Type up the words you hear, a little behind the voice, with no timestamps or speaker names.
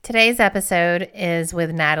Today's episode is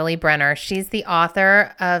with Natalie Brenner. She's the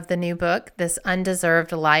author of the new book, This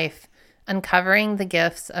Undeserved Life, Uncovering the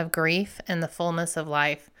Gifts of Grief and the Fullness of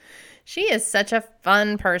Life. She is such a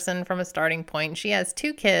fun person from a starting point. She has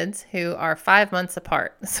 2 kids who are 5 months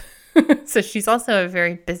apart. So she's also a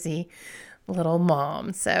very busy little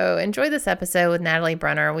mom. So enjoy this episode with Natalie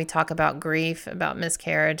Brenner. We talk about grief, about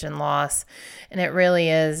miscarriage and loss, and it really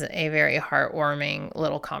is a very heartwarming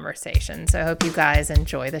little conversation. So I hope you guys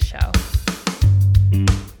enjoy the show.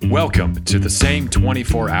 Welcome to the Same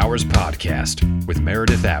 24 Hours podcast with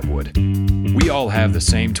Meredith Atwood. We all have the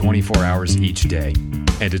same 24 hours each day,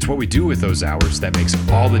 and it's what we do with those hours that makes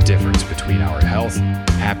all the difference between our health,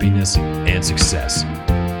 happiness, and success.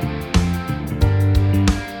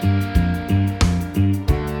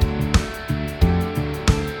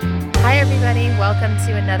 Hi, everybody. Welcome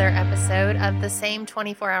to another episode of the Same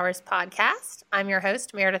 24 Hours podcast. I'm your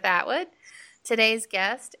host, Meredith Atwood. Today's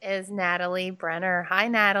guest is Natalie Brenner. Hi,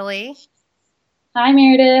 Natalie. Hi,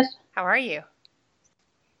 Meredith. How are you?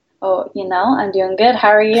 Oh, I'm doing good. How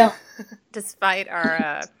are you? Despite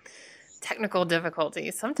our technical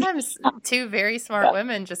difficulties, sometimes 2 very smart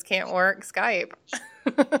women just can't work Skype.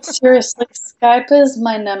 Seriously, Skype is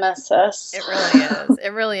my nemesis. It really is. It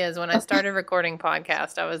really is. When I started recording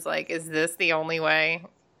podcast, I was like, is this the only way?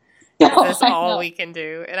 Is this all we can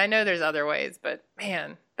do? And I know there's other ways, but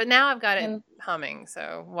man. But now I've got it humming,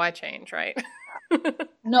 so why change, right?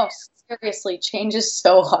 No, seriously, change is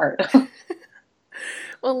so hard.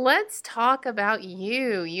 Well, let's talk about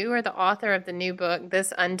you. You are the author of the new book,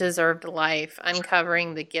 This Undeserved Life,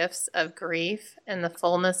 Uncovering the Gifts of Grief and the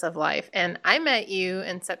Fullness of Life. And I met you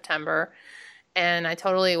in September, and I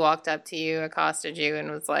totally walked up to you, accosted you,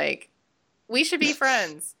 and was like, we should be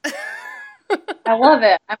friends. I love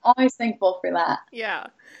it. I'm always thankful for that. Yeah.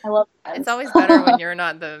 I love that. It's always better when you're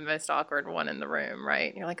not the most awkward one in the room,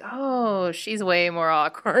 right? You're like, oh, she's way more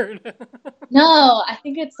awkward. No, I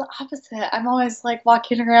think it's the opposite. I'm always like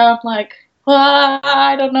walking around like,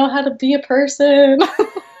 I don't know how to be a person.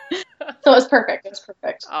 So it's perfect. It's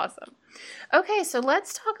perfect. Awesome. Okay, so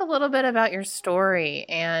let's talk a little bit about your story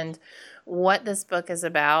and what this book is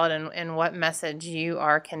about and what message you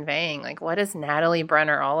are conveying. Like, what is Natalie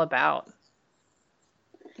Brenner all about?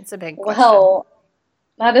 It's a big question. Well,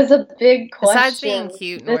 that is a big question. Besides being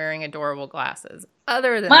cute and wearing adorable glasses.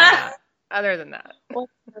 Other than that.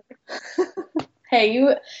 Hey,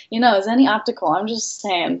 is any optical? I'm just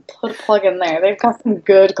saying, put a plug in there. They've got some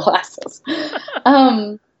good glasses.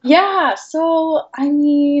 Yeah, so,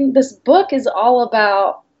 this book is all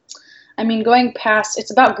about, going past,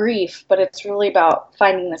 it's about grief, but it's really about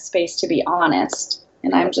finding the space to be honest.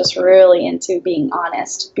 And I'm just really into being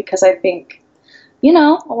honest because I think, a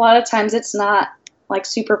lot of times it's not like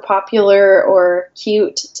super popular or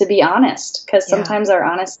cute to be honest because sometimes our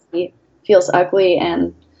honesty feels ugly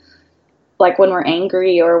and like when we're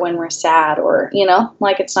angry or when we're sad or,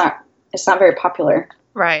 it's not very popular.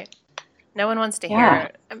 Right. No one wants to hear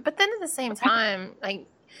it. But then at the same time, like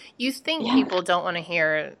you think people don't want to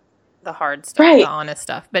hear the hard stuff, the honest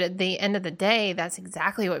stuff. But at the end of the day, that's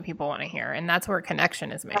exactly what people want to hear. And that's where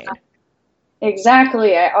connection is made.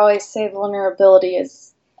 Exactly. I always say vulnerability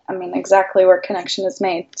is, exactly where connection is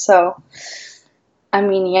made. So,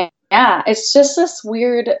 it's just this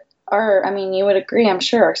weird, you would agree, I'm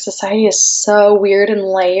sure. Our society is so weird and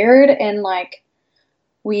layered and like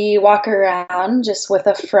we walk around just with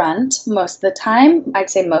a front most of the time.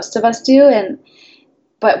 I'd say most of us do.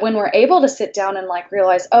 But when we're able to sit down and like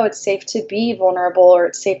realize, oh, it's safe to be vulnerable or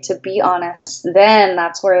it's safe to be honest, then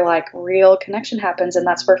that's where like real connection happens and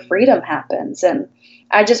that's where freedom happens. And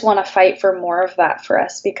I just want to fight for more of that for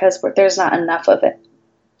us because there's not enough of it.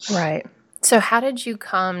 Right. So how did you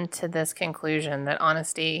come to this conclusion that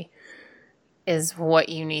honesty is what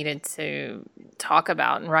you needed to talk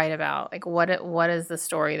about and write about? Like what is the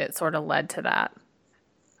story that sort of led to that?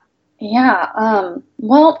 Yeah.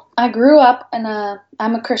 Well, I grew up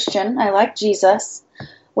I'm a Christian. I like Jesus,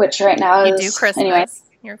 which right now is... You do Christmas. Anyway,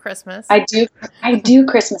 you're Christmas. I do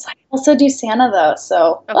Christmas. I also do Santa though,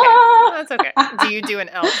 so... Okay, that's okay. Do you do an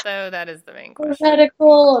elf though? That is the main question.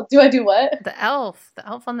 Radical. Do I do what? The elf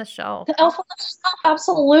on the shelf. The elf on the shelf.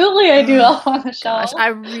 Absolutely, I do elf on the shelf. Gosh, I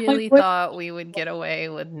really thought we would get away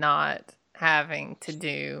with not having to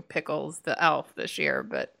do Pickles the elf this year,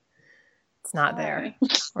 but... It's not there.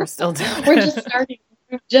 We're still doing it. We're just starting.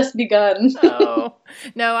 We've just begun. Oh.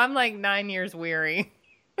 No, I'm like 9 years weary.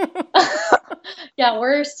 Yeah,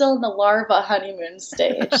 we're still in the larva honeymoon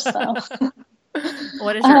stage. So,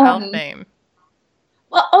 what is your elf name?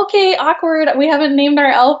 Well, okay, awkward. We haven't named our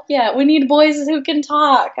elf yet. We need boys who can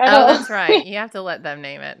talk. That's right. You have to let them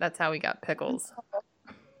name it. That's how we got Pickles.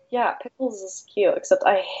 Yeah, pickles is cute, except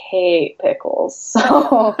I hate pickles.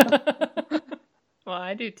 So Well,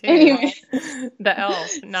 I do too. anyway, The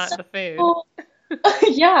elf, not the food. so,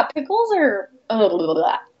 yeah, pickles are. Oh,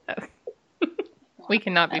 We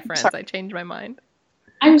cannot be friends. I changed my mind.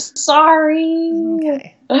 I'm sorry.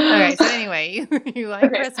 Okay. Okay. So anyway, you like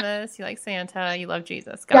Okay. Christmas, you like Santa, you love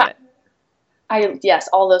Jesus. Yeah, Got it. yes,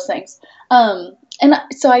 all those things. And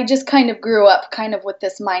so I just kind of grew up kind of with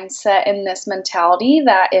this mindset and this mentality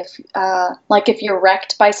that if you're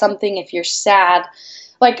wrecked by something, if you're sad,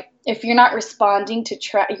 like if you're not responding to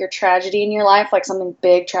your tragedy in your life, like something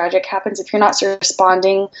big tragic happens, if you're not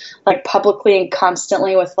responding like publicly and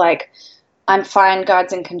constantly with like, I'm fine,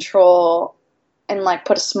 God's in control, and like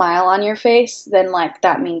put a smile on your face, then like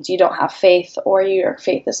that means you don't have faith, or your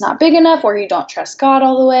faith is not big enough, or you don't trust God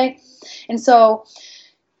all the way. And so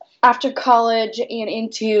after college and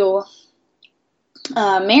into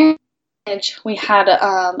marriage, we had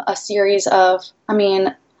a series of,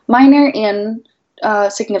 minor and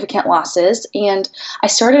significant losses, and I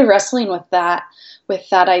started wrestling with that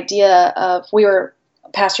idea of, we were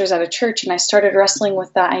pastors at a church, and I started wrestling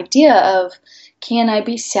with that idea of, can I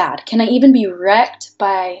be sad? Can I even be wrecked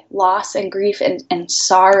by loss and grief and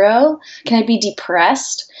sorrow? Can I be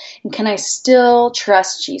depressed? And can I still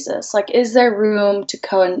trust Jesus? Like, is there room to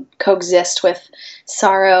coexist with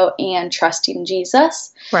sorrow and trusting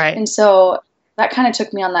Jesus? Right. And so that kind of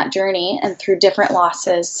took me on that journey, and through different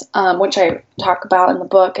losses, which I talk about in the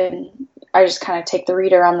book, and I just kind of take the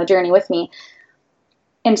reader on the journey with me.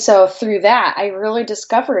 And so through that, I really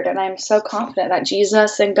discovered, and I'm so confident that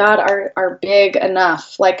Jesus and God are big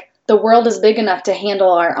enough. Like, the world is big enough to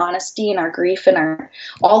handle our honesty and our grief and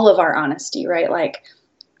all of our honesty, right? Like,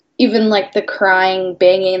 even like the crying,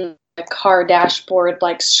 banging the car dashboard,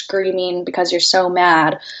 like screaming because you're so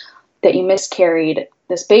mad that you miscarried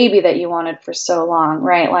this baby that you wanted for so long,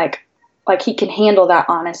 right? Like he can handle that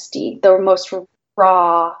honesty, the most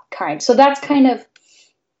raw kind. So that's kind of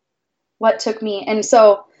what took me. And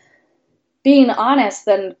so being honest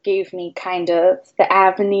then gave me kind of the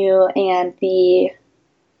avenue and the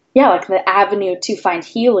avenue to find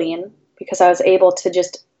healing, because I was able to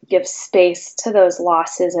just give space to those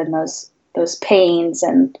losses and those pains,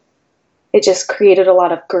 and it just created a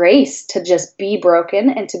lot of grace to just be broken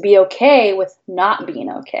and to be okay with not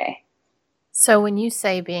being okay. So when you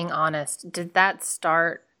say being honest, did that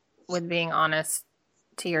start with being honest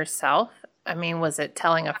to yourself? I mean, was it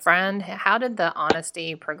telling a friend? How did the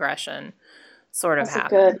honesty progression sort of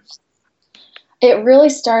happen? It really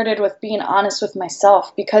started with being honest with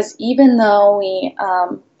myself, because even though we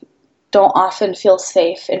don't often feel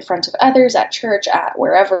safe in front of others, at church, at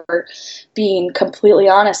wherever, being completely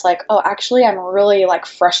honest, like, oh, actually, I'm really like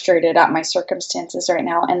frustrated at my circumstances right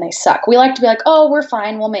now and they suck. We like to be like, oh, we're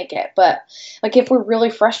fine, we'll make it. But like, if we're really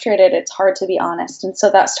frustrated, it's hard to be honest. And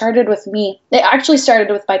so that started with me. It actually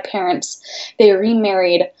started with my parents. They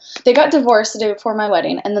remarried. They got divorced the day before my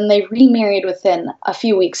wedding, and then they remarried within a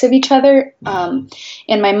few weeks of each other.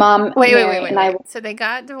 And my mom Wait. So they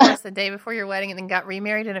got divorced the day before your wedding and then got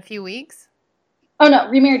remarried in a few weeks? Oh, no,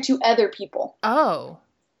 remarried to other people. Oh,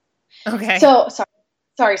 okay. So,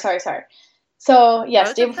 sorry. So, yes,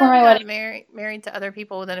 Both day of before them my got wedding. married to other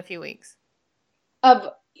people within a few weeks? Of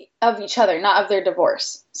each other, not of their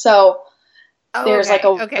divorce. So, there's okay.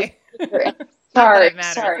 like a... Okay. Sorry.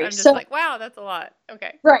 I'm just like, wow, that's a lot.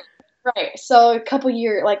 Okay. Right. So, a couple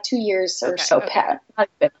years, like 2 years or so passed. Like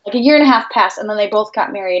a year and a half passed, and then they both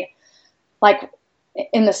got married, like,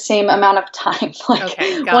 in the same amount of time. Like,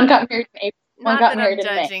 one got married in April. One got married in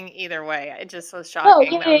May. Not that I'm judging either way. It just was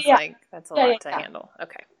shocking. Like, that's a lot to handle.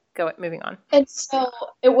 Okay, moving on. And so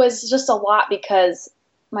it was just a lot, because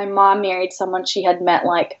my mom married someone she had met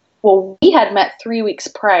we had met 3 weeks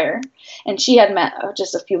prior, and she had met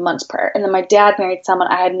just a few months prior. And then my dad married someone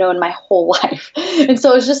I had known my whole life. And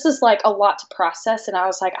so it was just this, like, a lot to process. And I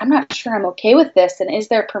was like, I'm not sure I'm okay with this. And is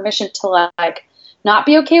there permission to, like, not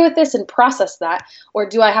be okay with this and process that? Or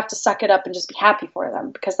do I have to suck it up and just be happy for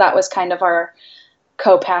them? Because that was kind of our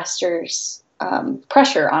co-pastor's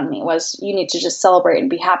pressure on me, was you need to just celebrate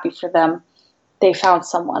and be happy for them. They found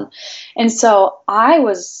someone. And so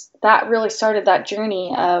that really started that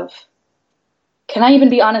journey of, can I even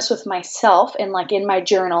be honest with myself, and like in my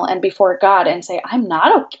journal and before God, and say, I'm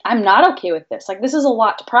not okay with this. Like, this is a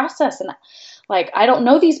lot to process. And like, I don't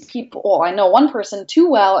know these people. Well, I know one person too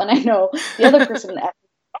well, and I know the other person.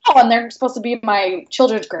 And they're supposed to be my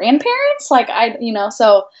children's grandparents. Like,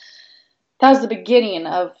 so that was the beginning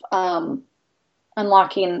of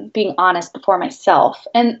unlocking, being honest before myself.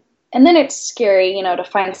 And then it's scary, to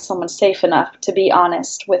find someone safe enough to be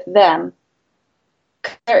honest with them.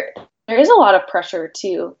 There is a lot of pressure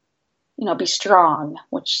to be strong,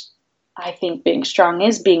 which I think being strong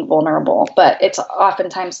is being vulnerable, but it's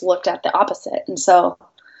oftentimes looked at the opposite. And so,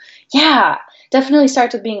 yeah, definitely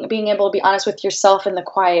starts with being able to be honest with yourself in the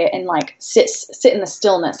quiet and like sit in the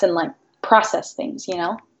stillness and like process things,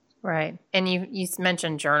 Right. And you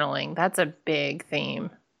mentioned journaling. That's a big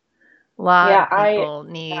theme. A lot Yeah, of people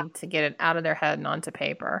need to get it out of their head and onto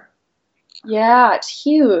paper. yeah, it's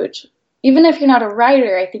huge. Even if you're not a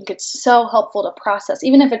writer, I think it's so helpful to process,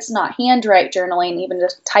 even if it's not handwrite journaling, even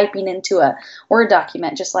just typing into a Word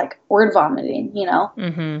document, just like word vomiting,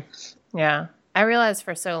 Mm-hmm. Yeah. I realized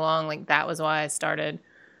for so long, like that was why I started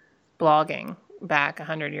blogging back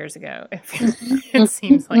 100 years ago. It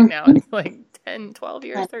seems like now it's like 10, 12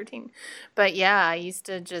 years, 13. But yeah, I used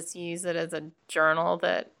to just use it as a journal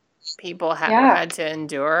that people had to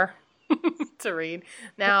endure to read.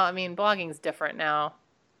 Now, I mean, blogging's different now,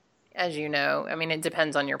 as you know. I mean, it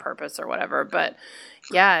depends on your purpose or whatever. But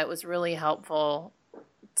yeah, it was really helpful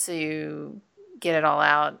to get it all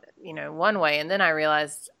out, one way. And then I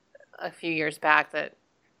realized a few years back that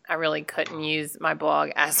I really couldn't use my blog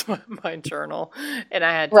as my journal, and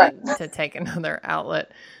I had to take another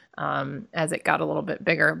outlet as it got a little bit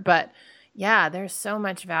bigger. But yeah, there's so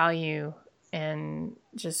much value in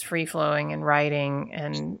just free flowing and writing,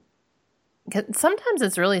 and sometimes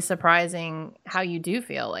it's really surprising how you do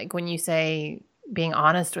feel. Like when you say being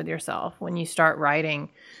honest with yourself, when you start writing,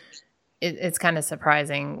 it's kind of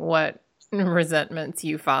surprising what resentments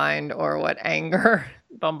you find or what anger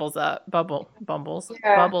bubbles up, but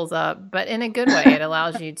in a good way. It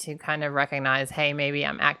allows you to kind of recognize, hey, maybe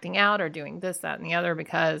I'm acting out or doing this, that, and the other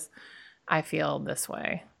because I feel this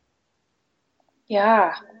way.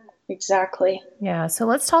 Yeah, exactly. Yeah. So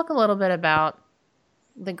let's talk a little bit about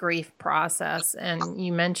the grief process. And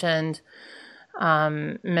you mentioned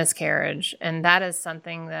miscarriage, and that is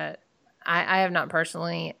something that I have not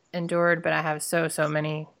personally endured, but I have so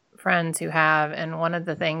many friends who have. And one of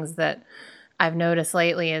the things that I've noticed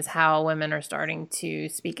lately is how women are starting to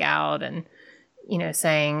speak out and,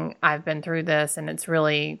 saying, I've been through this, and it's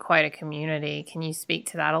really quite a community. Can you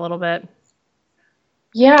speak to that a little bit?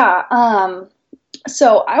 Yeah.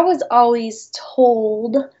 So I was always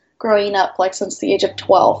told growing up, like since the age of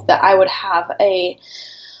 12, that I would have a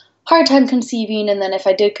hard time conceiving, and then if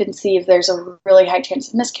I did conceive, there's a really high chance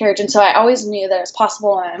of miscarriage. And so I always knew that it was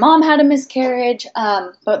possible. My mom had a miscarriage,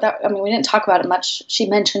 but we didn't talk about it much. She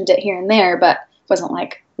mentioned it here and there, but it wasn't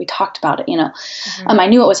like we talked about it, Mm-hmm. I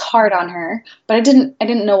knew it was hard on her, but I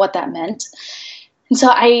didn't know what that meant. And so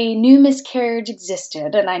I knew miscarriage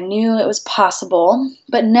existed, and I knew it was possible,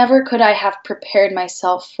 but never could I have prepared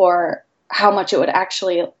myself for how much it would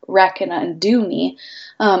actually wreck and undo me.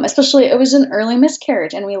 Especially, it was an early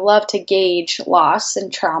miscarriage, and we love to gauge loss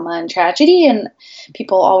and trauma and tragedy, and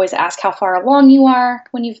people always ask how far along you are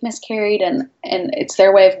when you've miscarried, and it's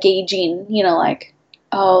their way of gauging, like,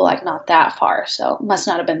 oh, like not that far, so it must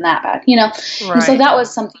not have been that bad, Right. And so that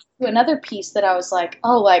was something, another piece that I was like,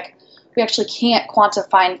 oh, like, we actually can't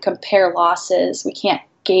quantify and compare losses. We can't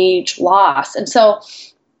gauge loss. And so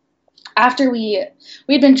after we'd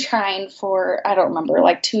been trying for, I don't remember,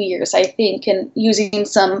 like 2 years, I think, and using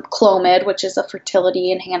some Clomid, which is a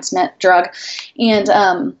fertility enhancement drug.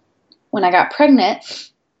 And when I got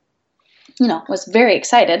pregnant, was very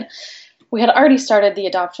excited. We had already started the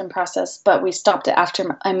adoption process, but we stopped it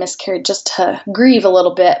after I miscarried just to grieve a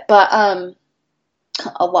little bit. But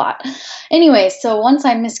a lot. Anyway, so once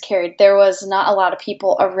I miscarried, there was not a lot of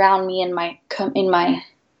people around me in my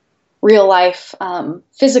real life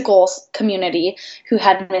physical community who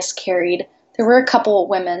had miscarried. There were a couple of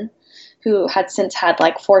women who had since had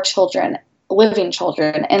like 4 children, living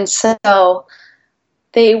children, and so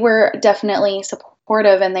they were definitely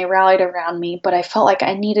supportive and they rallied around me. But I felt like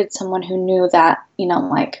I needed someone who knew that,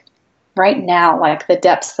 like right now, like the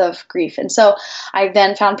depths of grief. And so I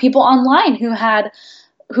then found people online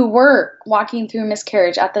who were walking through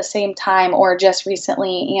miscarriage at the same time or just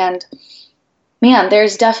recently. And man,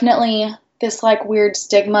 there's definitely this like weird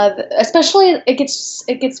stigma, especially it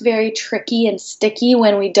gets very tricky and sticky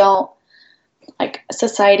when we don't, like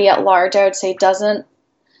society at large, I would say, doesn't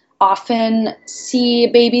often see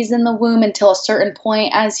babies in the womb until a certain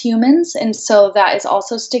point as humans. And so that is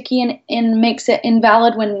also sticky and makes it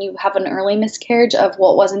invalid when you have an early miscarriage of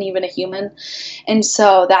what wasn't even a human. And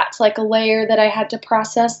so that's like a layer that I had to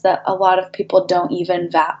process that a lot of people don't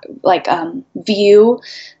even view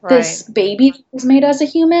this baby that was made as a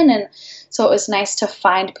human. And so it was nice to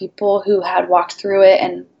find people who had walked through it.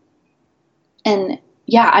 And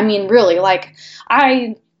yeah, I mean, really, like,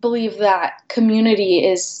 I believe that community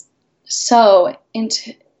is so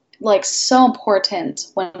like so important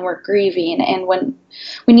when we're grieving and when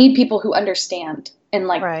we need people who understand and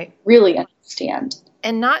like Right. really understand.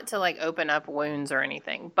 And not to like open up wounds or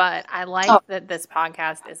anything, but I like Oh, that this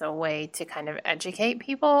podcast is a way to kind of educate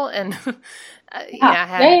people. And yeah.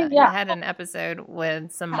 I Yeah. had an episode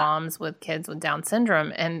with some moms with kids with Down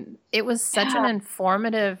syndrome, and it was such an Yeah.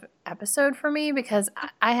 informative episode for me because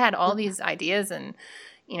I had all these ideas and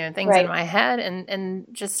things in Right. my head, and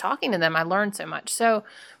just talking to them, I learned so much. So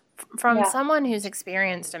from Yeah. someone who's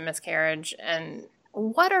experienced a miscarriage, and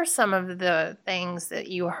what are some of the things that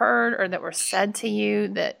you heard or that were said to you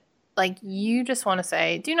that like you just want to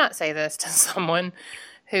say, do not say this to someone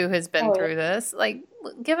who has been through this? Like,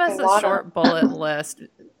 give us a short bullet list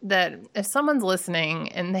that if someone's listening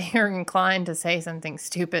and they are inclined to say something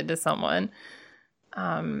stupid to someone,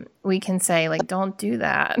 we can say like, don't do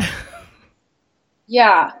that.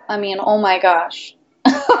 Yeah. I mean, oh my gosh.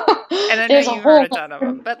 And I know you've heard a ton of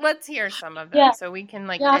them, but let's hear some of them so we can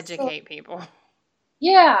like educate people.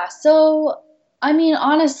 Yeah. So, I mean,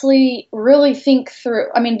 honestly, really think through.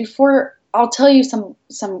 I mean, before I'll tell you some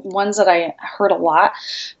ones that I heard a lot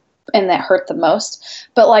and that hurt the most.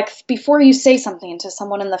 But like before you say something to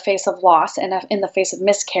someone in the face of loss and in the face of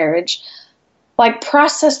miscarriage, like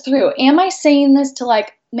process through. Am I saying this to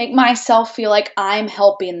like make myself feel like I'm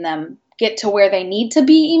helping them get to where they need to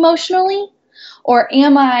be emotionally? Or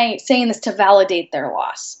am I saying this to validate their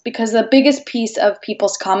loss? Because the biggest piece of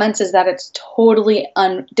people's comments is that it's totally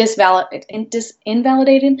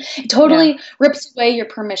invalidating. It totally rips away your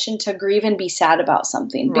permission to grieve and be sad about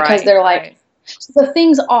something. Because they're like, so the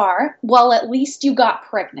things are, well, at least you got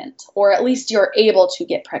pregnant. Or at least you're able to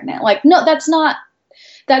get pregnant. Like, no, that's not.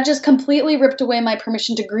 That just completely ripped away my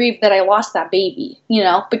permission to grieve that I lost that baby,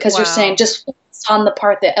 because you're saying just focus on the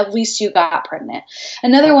part that at least you got pregnant.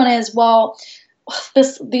 Another one is, well,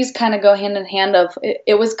 these kind of go hand in hand of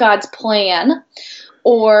it was God's plan,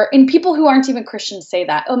 and people who aren't even Christians say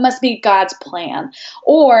that it must be God's plan,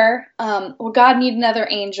 or well, God needed another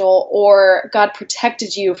angel, or God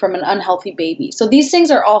protected you from an unhealthy baby. So these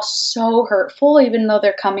things are all so hurtful, even though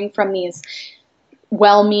they're coming from these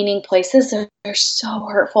well-meaning places. They're so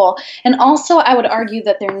hurtful. And also I would argue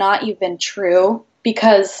that they're not even true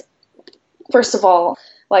because, first of all,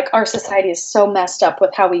 like our society is so messed up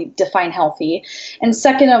with how we define healthy. And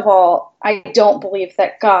second of all, I don't believe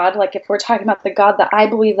that God, like if we're talking about the God that I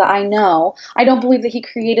believe that I know, I don't believe that he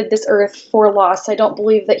created this earth for loss. I don't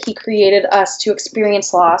believe that he created us to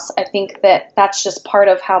experience loss. I think that that's just part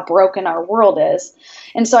of how broken our world is.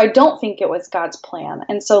 And so I don't think it was God's plan.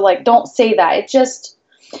 And so like, don't say that. It just,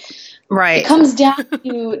 it comes down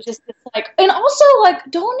to just like, and also like,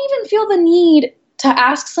 don't even feel the need to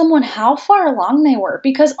ask someone how far along they were,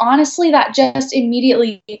 because honestly, that just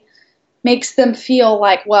immediately makes them feel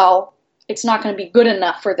like, well, it's not going to be good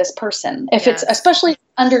enough for this person. If it's especially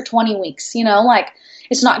under 20 weeks, like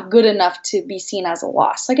it's not good enough to be seen as a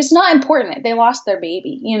loss. Like it's not important. They lost their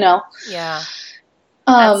baby, Yeah.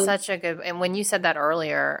 That's such a good, and when you said that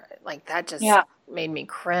earlier, like that just made me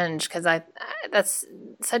cringe because that's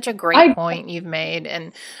such a great point you've made.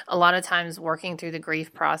 And a lot of times working through the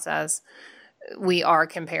grief process, we are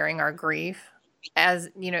comparing our grief as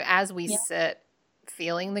we sit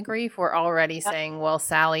feeling the grief, we're already saying, well,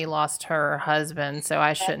 Sally lost her husband, so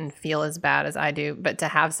I shouldn't feel as bad as I do. But to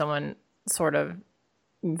have someone sort of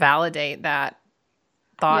validate that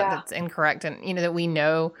thought that's incorrect and, that we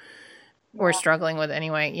know we're struggling with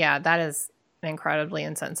anyway. Yeah, that is an incredibly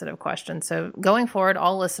insensitive question. So going forward,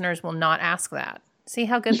 all listeners will not ask that. See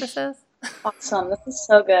how good this is? Awesome. This is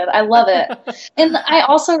so good. I love it. And I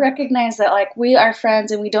also recognize that like we are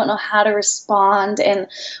friends and we don't know how to respond and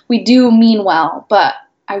we do mean well, but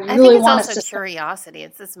I really want us to. It's also curiosity.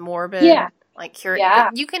 It's this morbid, like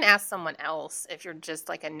curiosity. You can ask someone else if you're just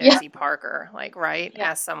like a nosy Parker, like, right?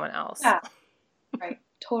 Ask someone else. Yeah. Right.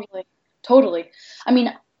 Totally. I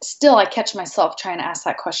mean, still I catch myself trying to ask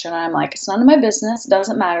that question and I'm like, it's none of my business. It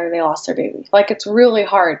doesn't matter. They lost their baby. Like it's really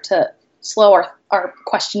hard to slow our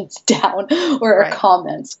questions down or our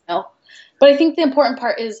comments, But I think the important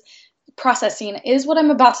part is processing. Is what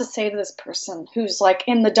I'm about to say to this person who's like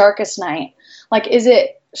in the darkest night, like, is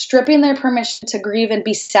it stripping their permission to grieve and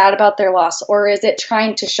be sad about their loss, or is it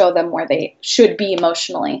trying to show them where they should be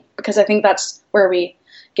emotionally? Because I think that's where we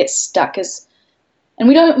get stuck and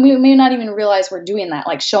we may not even realize we're doing that,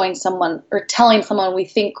 like showing someone or telling someone we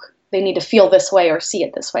think they need to feel this way or see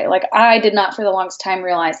it this way. Like I did not for the longest time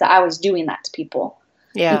realize that I was doing that to people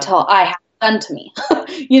until I had it done to me,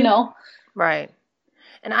 Right.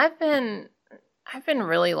 And I've been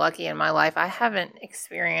really lucky in my life. I haven't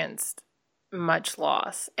experienced much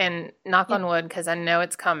loss. And knock Yeah. on wood, because I know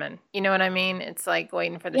it's coming. You know what I mean? It's like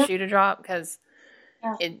waiting for the Yeah. shoe to drop, because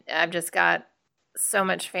Yeah. I've just got so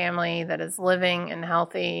much family that is living and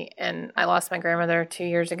healthy. And I lost my grandmother 2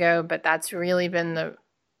 years ago, but that's really been the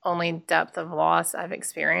only depth of loss I've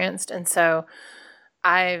experienced. And so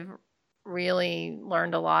I've really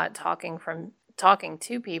learned a lot talking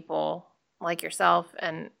to people like yourself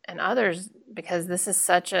and others, because this is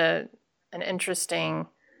such an interesting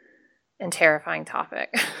and terrifying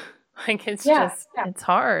topic. Like it's just it's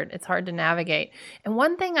hard to navigate. And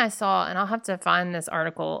one thing I saw, and I'll have to find this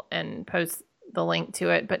article and post the link to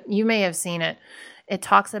it, but you may have seen it. It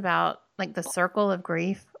talks about like the circle of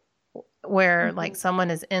grief, where like someone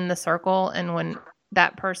is in the circle, and when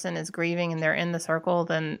that person is grieving and they're in the circle,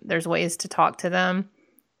 then there's ways to talk to them.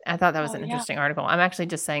 I thought that was an interesting article. I'm actually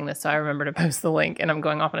just saying this so I remember to post the link, and I'm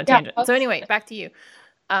going off on a tangent. So anyway, back to you.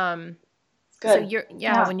 Good.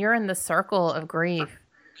 So when you're in the circle of grief,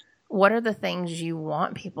 what are the things you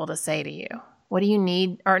want people to say to you? What do you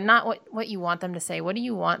need, or not what you want them to say? What do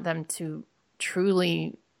you want them to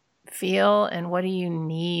truly feel, and what do you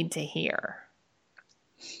need to hear?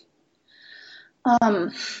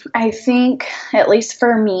 I think, at least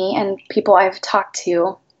for me and people I've talked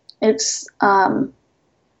to, it's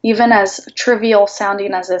even as trivial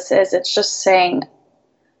sounding as this is, it's just saying,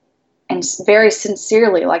 and very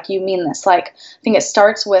sincerely, like, you mean this. Like, I think it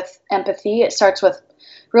starts with empathy. It starts with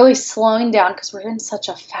really slowing down, because we're in such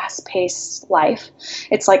a fast-paced life.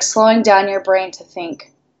 It's like slowing down your brain to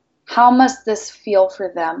think, how must this feel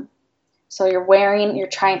for them? So you're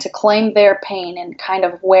trying to claim their pain and kind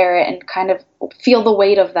of wear it and kind of feel the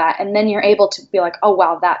weight of that. And then you're able to be like, oh,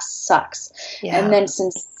 wow, that sucks. Yeah. And then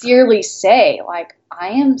sincerely say, like, I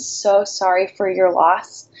am so sorry for your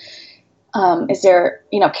loss. Is there,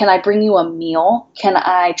 can I bring you a meal? Can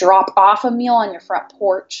I drop off a meal on your front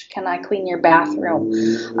porch? Can I clean your bathroom?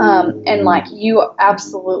 And like, you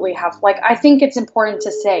absolutely have, like, I think it's important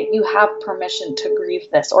to say you have permission to grieve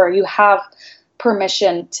this, or you have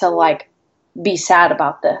permission to, like, be sad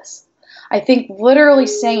about this. I think literally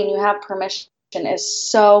saying you have permission is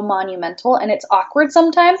so monumental, and it's awkward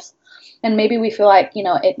sometimes. And maybe we feel like,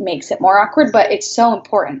 it makes it more awkward, but it's so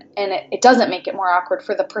important. And it doesn't make it more awkward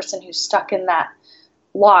for the person who's stuck in that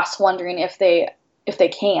loss, wondering if they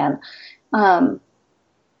can.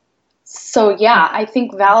 So yeah, I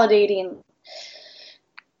think validating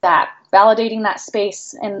that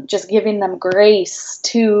space and just giving them grace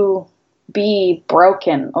to be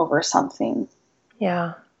broken over something.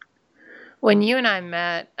 Yeah. When you and I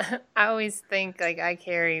met, I always think like I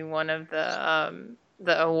carry one of the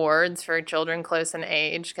awards for children close in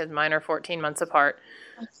age, because mine are 14 months apart.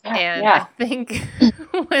 And I think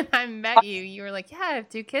when I met you, you were like, yeah, I have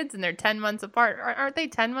 2 kids and they're 10 months apart. Aren't they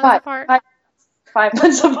 10 months apart? 5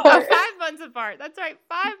 months apart. Oh, 5 months apart. That's right.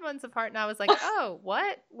 5 months apart. And I was like, oh,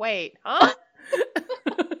 what? Wait, huh?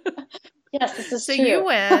 Yes, this is so true. You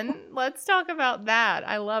win. Let's talk about that.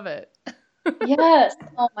 I love it. Yes.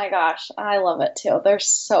 Oh my gosh. I love it too. They're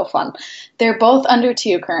so fun. They're both under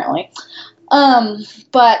 2 currently.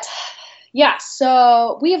 But yeah,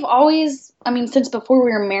 so we've always, since before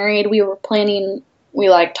we were married, we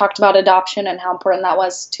talked about adoption and how important that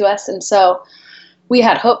was to us. And so we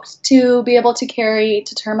had hoped to be able to carry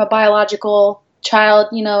to term a biological child,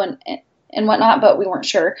 and whatnot, but we weren't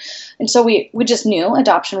sure. And so we just knew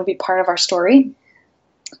adoption would be part of our story.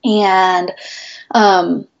 And,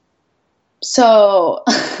 so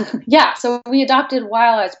we adopted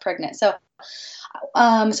while I was pregnant. So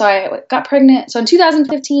I got pregnant. So in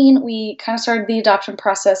 2015, we kind of started the adoption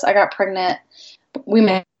process. I got pregnant.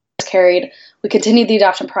 We miscarried. We continued the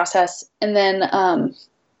adoption process. And then,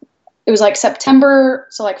 it was like September.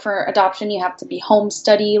 So like for adoption, you have to be home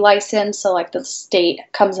study licensed. So like the state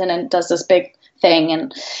comes in and does this big thing,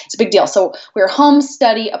 and it's a big deal. So we were home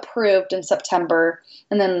study approved in September.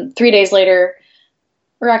 And then 3 days later,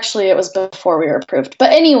 or actually it was before we were approved.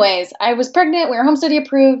 But anyways, I was pregnant. We were home study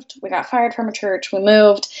approved. We got fired from a church. We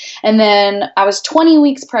moved. And then I was 20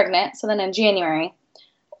 weeks pregnant. So then in January,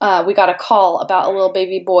 we got a call about a little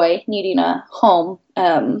baby boy needing a home.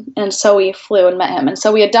 And so we flew and met him. And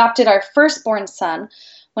so we adopted our firstborn son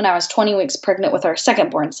when I was 20 weeks pregnant with our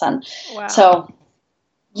secondborn son. Wow. So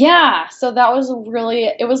yeah, so that was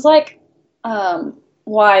it was like,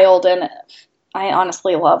 wild, and I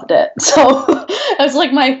honestly loved it. So it was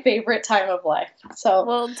like my favorite time of life. So,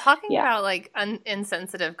 well, talking about like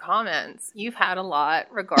insensitive comments, you've had a lot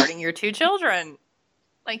regarding your 2 children.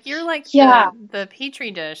 Like you're like the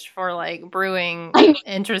petri dish for like brewing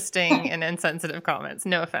interesting and insensitive comments.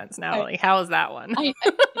 No offense, Natalie. How is that one?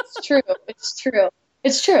 It's true. It's true.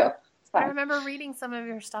 It's true. I remember reading some of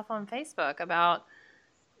your stuff on Facebook about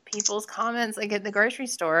people's comments like at the grocery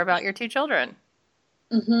store about your two children.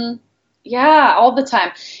 Mm-hmm. Yeah, all the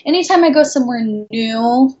time. Anytime I go somewhere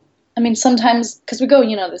new, I mean, sometimes, because we go,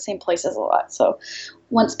 the same places a lot. So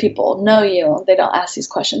once people know you, they don't ask these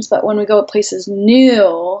questions. But when we go places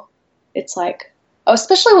new, it's like, oh,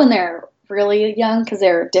 especially when they're really young, because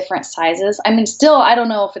they're different sizes. I mean, still, I don't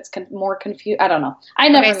know if it's more confused. I don't know. I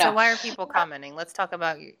never know. So why are people commenting? Let's talk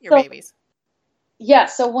about your babies. Yeah,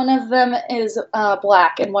 so one of them is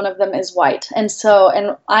black and one of them is white. And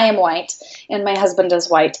I am white and my husband is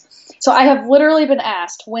white. So I have literally been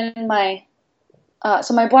asked when my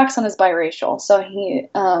black son is biracial.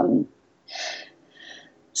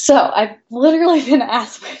 So I've literally been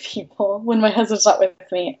asked by people when my husband's not with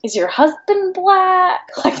me, is your husband black?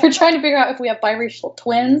 Like they're trying to figure out if we have biracial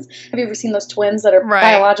twins. Have you ever seen those twins that are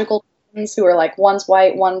biological twins who are like one's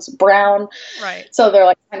white, one's brown? Right. So they're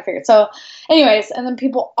like trying to figure it. So anyways, and then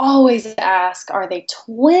people always ask, are they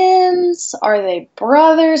twins? Are they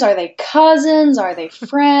brothers? Are they cousins? Are they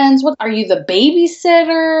friends? Are you the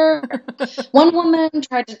babysitter? One woman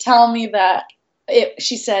tried to tell me that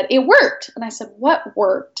she said, it worked. And I said, what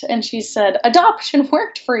worked? And she said, adoption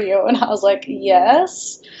worked for you. And I was like,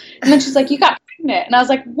 yes. And then she's like, you got pregnant. And I was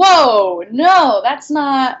like, whoa, no, that's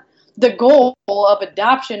not the goal of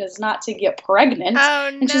adoption, is not to get pregnant. Oh,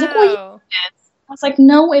 and she's like, well, I was like,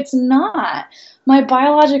 no, it's not. My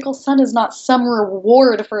biological son is not some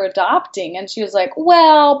reward for adopting. And she was like,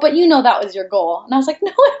 well, but that was your goal. And I was like,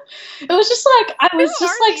 no, it was just like,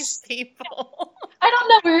 these people? I don't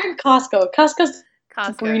know. We were in Costco. Costco's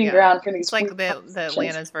a breeding ground for these. It's like the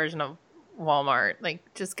Atlanta's version of Walmart. Like,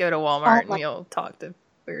 just go to Walmart and you'll talk to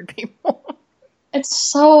weird people. It's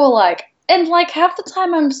so and half the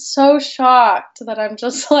time I'm so shocked that I'm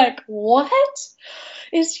just like, what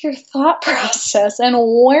is your thought process and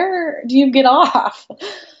where do you get off?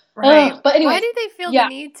 Right. But anyway, why do they feel the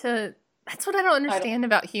need to? That's what I don't understand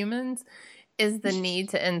about humans, is the need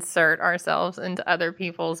to insert ourselves into other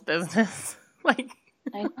people's business.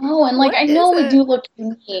 I know, and I know we do look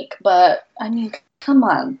unique, but I mean, come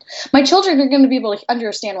on. My children are going to be able to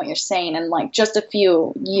understand what you're saying in just a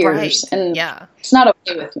few years, and it's not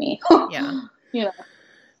okay with me. Yeah.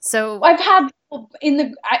 So I've had people in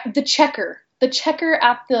the checker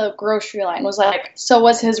at the grocery line was like, so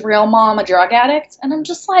was his real mom a drug addict? And I'm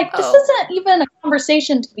just like, this isn't even a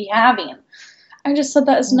conversation to be having. I just said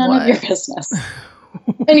that is none of your business.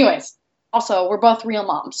 Anyways. Also, we're both real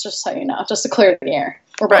moms, just so you know, just to clear the air.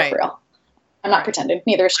 We're both real. I'm not pretending.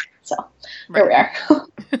 Neither is she. So here we are.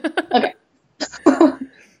 Okay.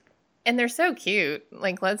 And they're so cute.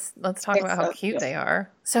 Let's talk about how cute they are.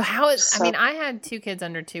 So I had 2 kids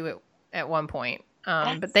under 2 at one point,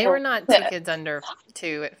 but they were not 2 kids under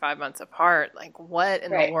 2 at 5 months apart. What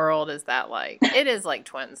in the world is that like? It is like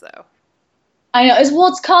twins, though. I know.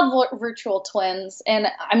 It's called virtual twins, and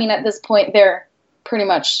I mean, at this point, they're pretty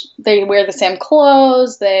much, they wear the same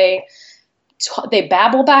clothes, they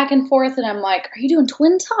babble back and forth, and I'm like, are you doing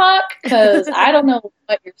twin talk? Because I don't know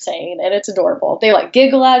what you're saying, and it's adorable. They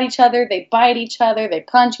giggle at each other, they bite each other, they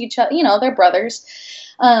punch each other, they're brothers.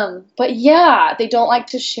 But yeah, they don't like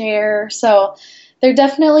to share, so they're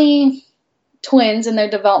definitely twins in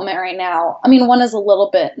their development right now. I mean, one is a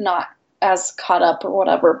little bit not as caught up or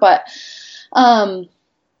whatever, but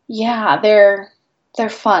yeah, they're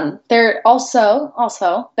fun. They're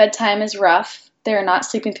also bedtime is rough. They're not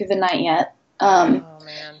sleeping through the night yet. Oh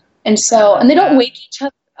man. And they don't wake each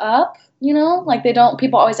other up, they don't,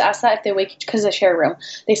 people always ask that if they wake, because they share a room,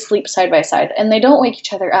 they sleep side by side, and they don't wake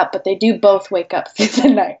each other up, but they do both wake up through the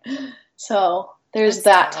night. So there's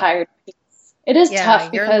that tired piece. It is tough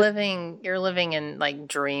because you're living in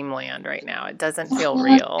dreamland right now. It doesn't feel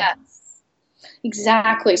real. Yes.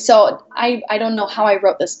 Exactly. So I don't know how I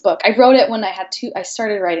wrote this book. I wrote it when I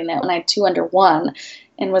started writing it when I had 2 under 1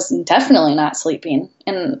 and was definitely not sleeping.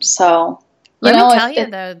 And so, let me tell you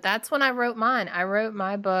though, that's when I wrote mine. I wrote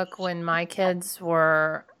my book when my kids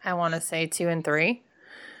were, I want to say 2 and 3.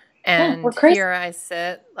 And here I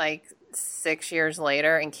sit 6 years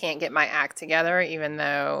later and can't get my act together, even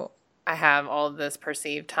though I have all of this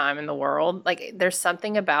perceived time in the world. There's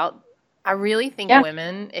something about, I really think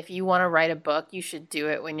women, if you want to write a book, you should do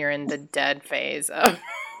it when you're in the dead phase of,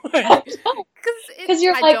 because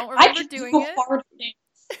you're I don't remember doing it.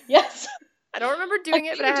 Yes. I don't remember doing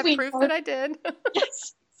it, but I have proof that I did.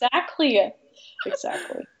 Yes,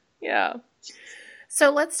 exactly. Yeah. So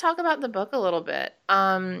let's talk about the book a little bit.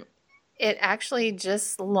 It actually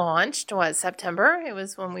just launched, September? It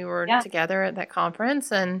was when we were together at that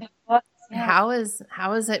conference. And how is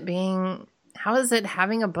it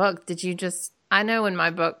having a book? Did you I know when my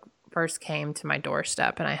book first came to my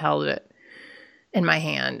doorstep and I held it in my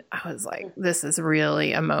hand, I was like, this is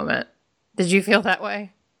really a moment. Did you feel that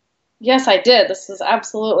way? Yes, I did. This is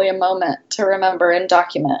absolutely a moment to remember and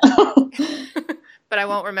document. But I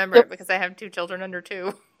won't remember it because I have 2 children under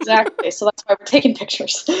 2. Exactly. So that's why we're taking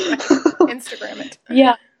pictures. Right. Instagram it.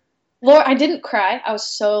 Yeah. Laura, I didn't cry. I was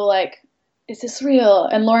so like, is this real?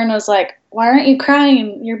 And Lauren was like, why aren't you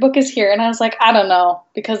crying? Your book is here. And I was like, I don't know,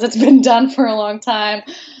 because it's been done for a long time.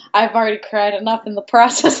 I've already cried enough in the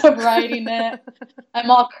process of writing it. I'm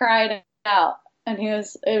all cried out. And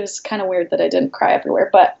it was kind of weird that I didn't cry everywhere,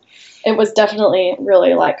 but it was definitely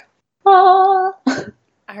really like, ah.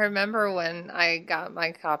 I remember when I got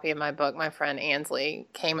my copy of my book, my friend Ansley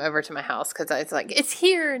came over to my house because I was like, it's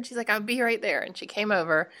here. And she's like, I'll be right there. And she came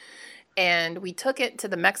over and we took it to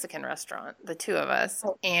the Mexican restaurant, the 2 of us.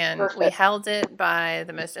 And perfect. We held it by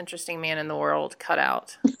the most interesting man in the world cut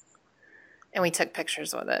out. And we took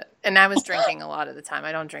pictures with it. And I was drinking a lot of the time.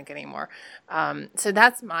 I don't drink anymore. So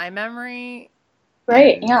that's my memory.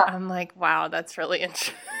 Right. And yeah. I'm like, wow, that's really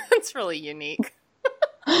that's really unique.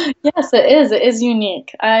 Yes, it is. It is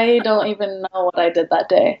unique. I don't even know what I did that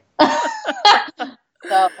day.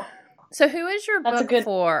 So who is your book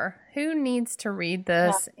for? Who needs to read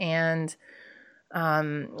this, and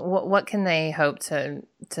what can they hope to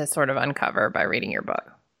sort of uncover by reading your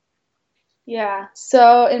book? Yeah.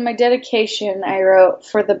 So in my dedication, I wrote,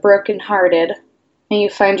 for the brokenhearted, and you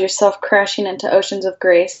find yourself crashing into oceans of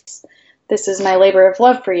grace. This is my labor of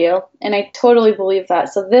love for you. And I totally believe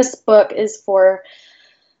that. So this book is for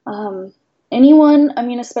anyone, I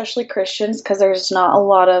mean, especially Christians, because there's not a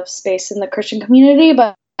lot of space in the Christian community,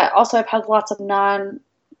 but also I've had lots of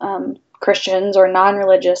non-Christians or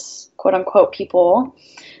non-religious, quote-unquote, people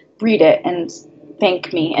read it and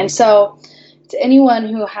thank me. And so to anyone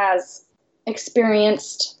who has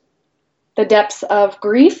experienced the depths of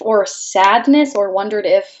grief or sadness or wondered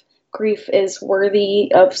if grief is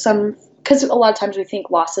worthy of some, because a lot of times we think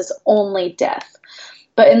loss is only death.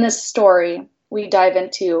 But in this story, we dive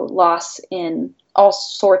into loss in all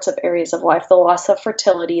sorts of areas of life, the loss of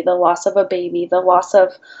fertility, the loss of a baby, the loss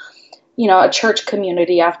of, a church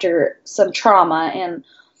community after some trauma, and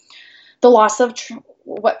the loss of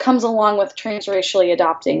what comes along with transracially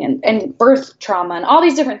adopting and birth trauma and all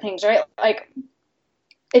these different things, right? Like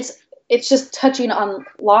it's just touching on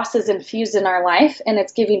losses infused in our life, and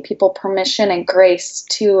it's giving people permission and grace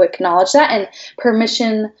to acknowledge that, and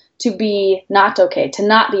permission to be not okay, to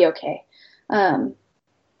not be okay.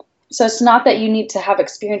 So it's not that you need to have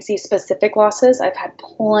experienced these specific losses. I've had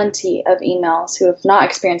plenty of emails who have not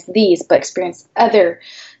experienced these, but experienced other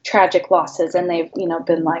tragic losses. And they've,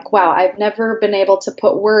 been like, wow, I've never been able to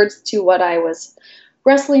put words to what I was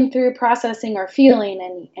wrestling through, processing, or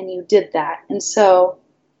feeling. And you did that. And so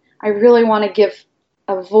I really want to give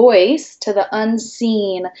a voice to the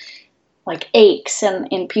unseen, like, aches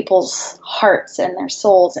in people's hearts and their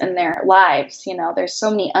souls and their lives. There's so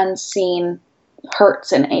many unseen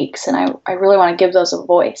hurts and aches, and I really want to give those a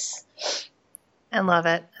voice. I love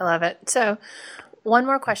it. So one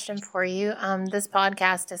more question for you. This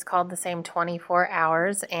podcast is called The Same 24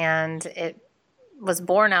 Hours, and it was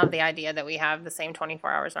born out of the idea that we have the same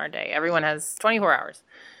 24 hours in our day. Everyone has 24 hours.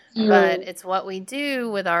 But it's what we do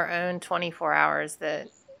with our own 24 hours that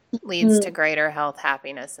leads to greater health,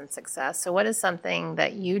 happiness, and success. So what is something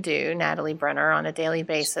that you do, Natalie Brenner, on a daily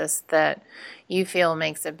basis that you feel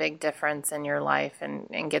makes a big difference in your life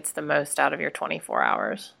and gets the most out of your 24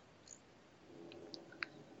 hours?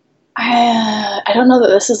 I don't know that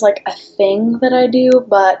this is like a thing that I do,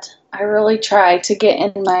 but I really try to get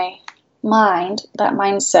in my mind, that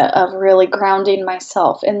mindset of really grounding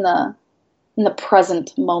myself in the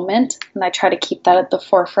present moment, and I try to keep that at the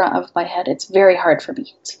forefront of my head. It's very hard for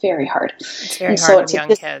me. It's very hard. It's very hard with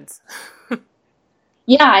young kids.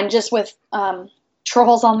 Yeah, and just with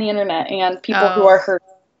trolls on the internet and people who are hurt,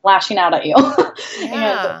 lashing out at you.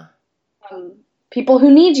 Yeah. And people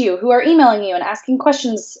who need you, who are emailing you and asking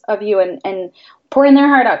questions of you and pouring their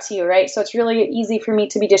heart out to you, right? So it's really easy for me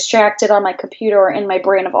to be distracted on my computer or in my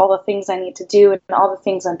brain of all the things I need to do and all the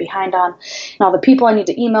things I'm behind on and all the people I need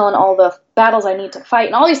to email and all the battles I need to fight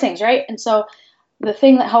and all these things, right? And so the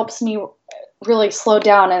thing that helps me really slow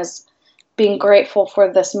down is being grateful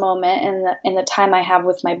for this moment and the time I have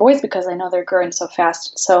with my boys, because I know they're growing so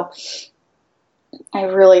fast. So I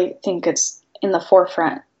really think it's in the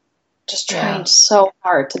forefront. Just trying so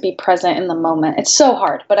hard to be present in the moment. It's so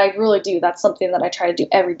hard, but I really do. That's something that I try to do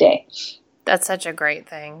every day. That's such a great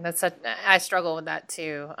thing. I struggle with that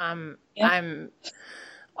too. I'm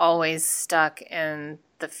always stuck in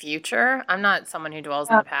the future. I'm not someone who dwells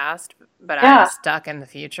in the past, but I'm stuck in the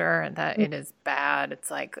future, and that it is bad.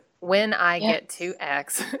 It's like when I get to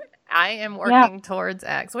X, I am working towards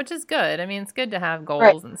X, which is good. I mean, it's good to have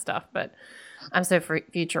goals and stuff, but I'm so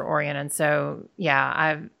future oriented. So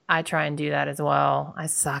yeah, I try and do that as well. I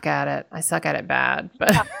suck at it. I suck at it bad,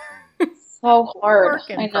 but so hard. Work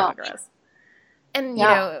in progress. And you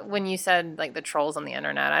know, when you said like the trolls on the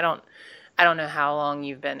internet, I don't know how long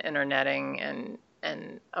you've been interneting and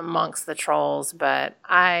amongst the trolls, but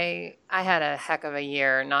I had a heck of a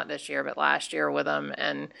year, not this year, but last year with them.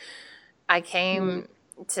 And I came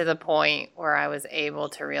to the point where I was able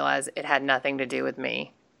to realize it had nothing to do with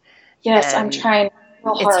me. Yes, and I'm trying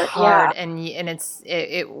real hard. It's hard, and it's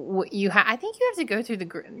I think you have to go through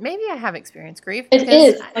the maybe I have experienced grief. It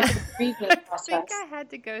is like a grieving process. I think I had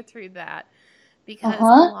to go through that because a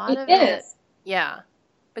lot of it,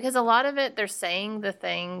 because a lot of it, they're saying the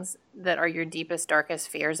things that are your deepest, darkest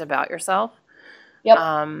fears about yourself.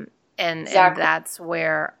 Yep. And that's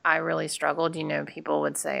where I really struggled. You know, people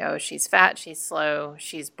would say, "Oh, she's fat, she's slow,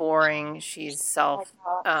 she's boring, she's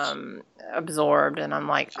absorbed," and I'm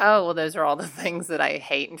like, "Oh, well, those are all the things that I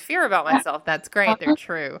hate and fear about myself. That's great, they're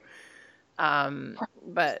true."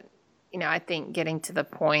 But you know, I think getting to the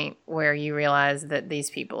point where you realize that these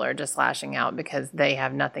people are just lashing out because they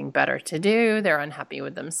have nothing better to do, they're unhappy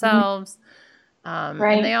with themselves,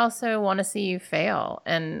 and they also want to see you fail.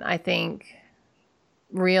 And I think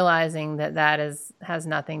realizing that has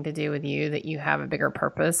nothing to do with you, that you have a bigger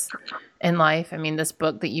purpose in life. I mean, this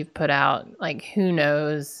book that you've put out, like, who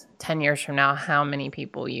knows 10 years from now how many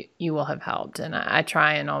people you will have helped. And I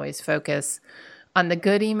try and always focus on the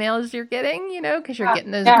good emails you're getting, you know, because you're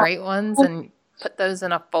getting those great ones, and put those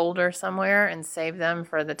in a folder somewhere and save them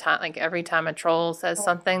for the time. Like every time a troll says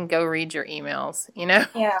something, go read your emails, you know?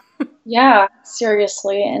 Yeah.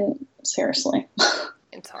 Seriously.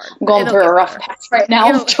 It's hard. I'm going through a rough patch right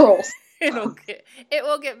now with trolls. It will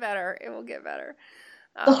get better. It will get better.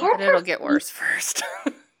 The hard but it'll get worse first.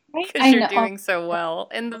 Because you're doing so well.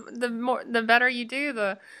 And the better you do,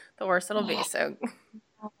 the worse it'll be. So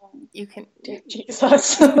you can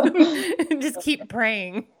Jesus. just keep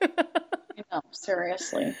praying. I know,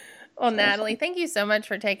 seriously. Well, Natalie, thank you so much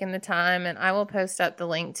for taking the time, and I will post up the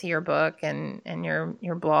link to your book and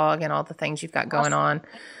your blog and all the things you've got going on.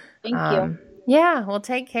 Thank you. Yeah, well,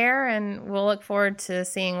 take care, and we'll look forward to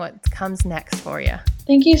seeing what comes next for you.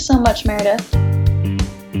 Thank you so much, Meredith.